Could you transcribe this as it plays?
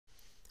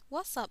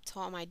What's up to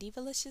all my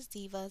Divalicious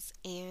Divas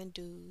and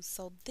Dudes?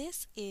 So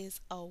this is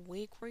a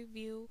wig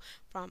review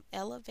from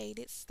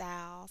Elevated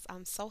Styles.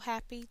 I'm so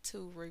happy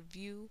to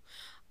review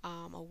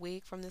a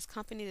wig from this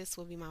company. This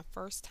will be my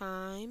first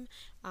time.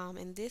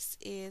 And this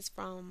is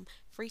from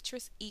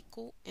Freetress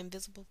Equal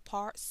Invisible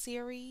Parts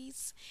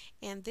series.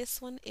 And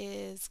this one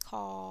is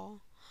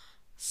called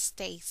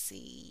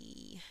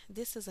Stacy.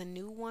 This is a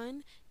new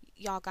one.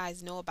 Y'all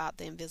guys know about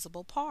the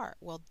invisible part.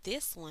 Well,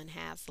 this one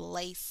has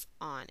lace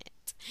on it.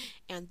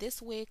 And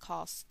this wig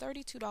costs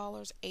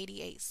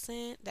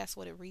 $32.88. That's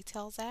what it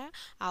retails at.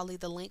 I'll leave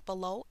the link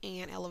below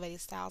and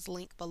Elevated Styles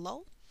link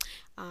below.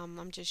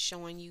 I'm just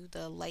showing you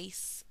the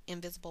lace,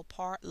 invisible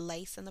part,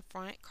 lace in the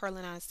front,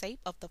 curling on shape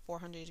up to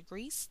 400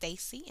 degrees,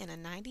 Stacy in a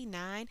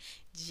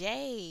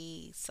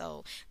 99J.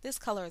 So this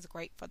color is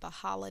great for the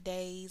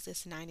holidays.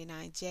 This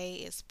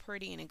 99J is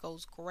pretty and it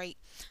goes great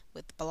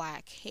with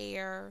black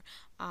hair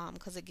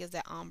because it gives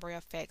that ombre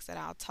effects that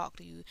I'll talk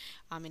to you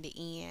in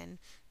the end.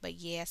 But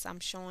yes, I'm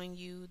showing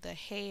you the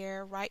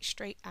hair right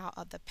straight out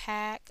of the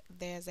pack.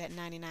 There's that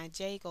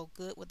 99J, go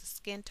good with the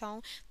skin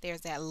tone.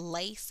 There's that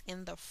lace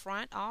in the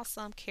front.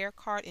 Awesome care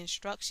card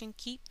instruction.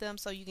 Keep them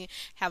so you can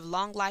have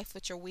long life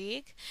with your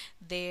wig.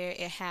 There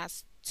it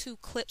has two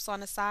clips on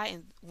the side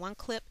and one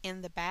clip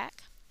in the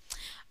back,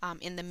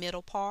 in the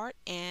middle part,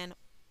 and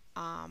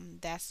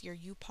that's your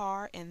U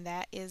part, and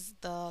that is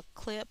the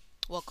clip,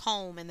 well,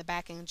 comb in the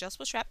back and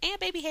adjustable strap and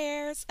baby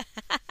hairs.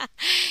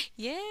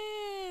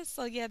 Yeah,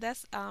 so yeah,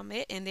 that's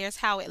it, and there's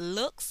how it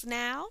looks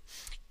now.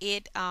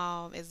 It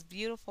is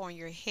beautiful on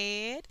your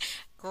head.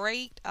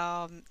 Great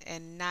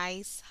and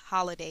nice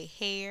holiday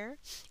hair.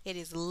 It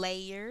is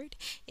layered.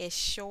 It's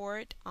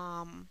short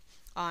on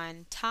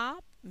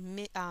top,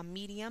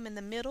 medium in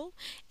the middle,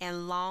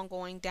 and long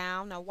going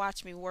down. Now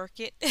watch me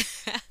work it.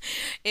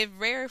 It's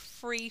very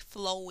free,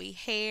 flowy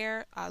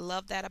hair. I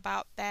love that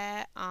about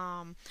that.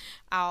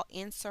 I'll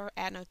insert,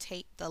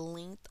 annotate the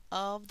length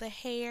of the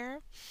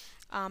hair.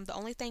 The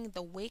only thing,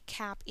 the wig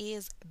cap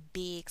is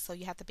big, so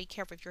you have to be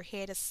careful. If your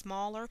head is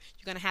smaller,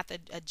 you're going to have to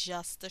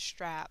adjust the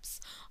straps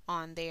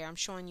on there. I'm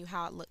showing you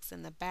how it looks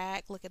in the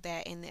back. Look at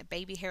that, in that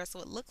baby hair, so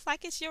it looks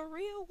like it's your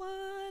real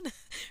one.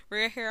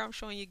 Real hair, I'm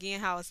showing you again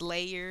how it's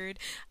layered,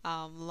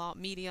 long,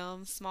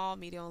 medium, small,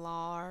 medium,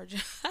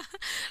 large.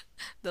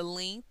 The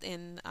length,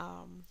 and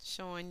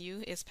showing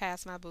you it's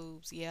past my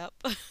boobs. Yep.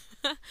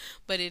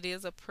 But it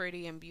is a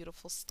pretty and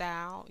beautiful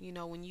style. You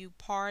know, when you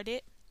part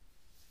it,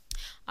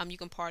 you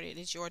can part it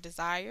as your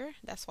desire.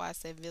 That's why I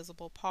said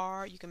visible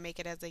part. You can make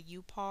it as a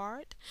U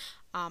part.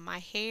 My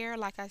hair,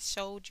 like I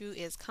showed you,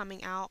 is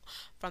coming out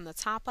from the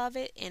top of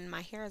it, and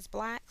my hair is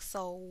black,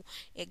 so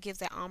it gives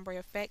that ombre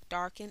effect,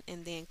 darken,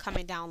 and then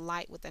coming down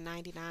light with the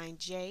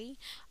 99J.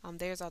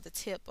 There's all the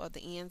tip or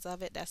the ends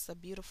of it. That's a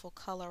beautiful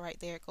color right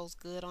there. It goes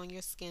good on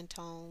your skin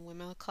tone,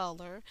 women of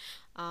color.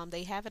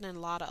 They have it in a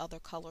lot of other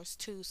colors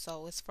too,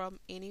 so it's from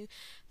any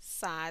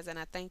size. And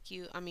I thank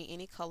you, I mean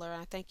any color.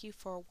 I thank you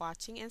for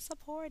watching and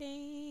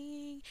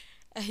supporting.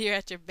 You're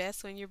at your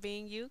best when you're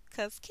being you,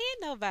 cause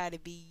can't nobody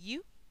be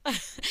you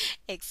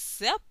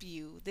except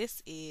you.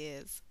 This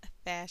is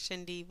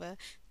Fashion Diva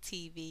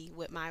TV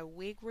with my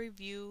wig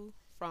review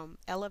from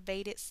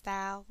Elevated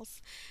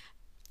Styles,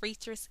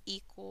 Features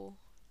Equal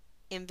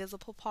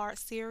Invisible Part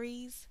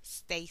series,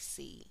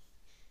 Stacy.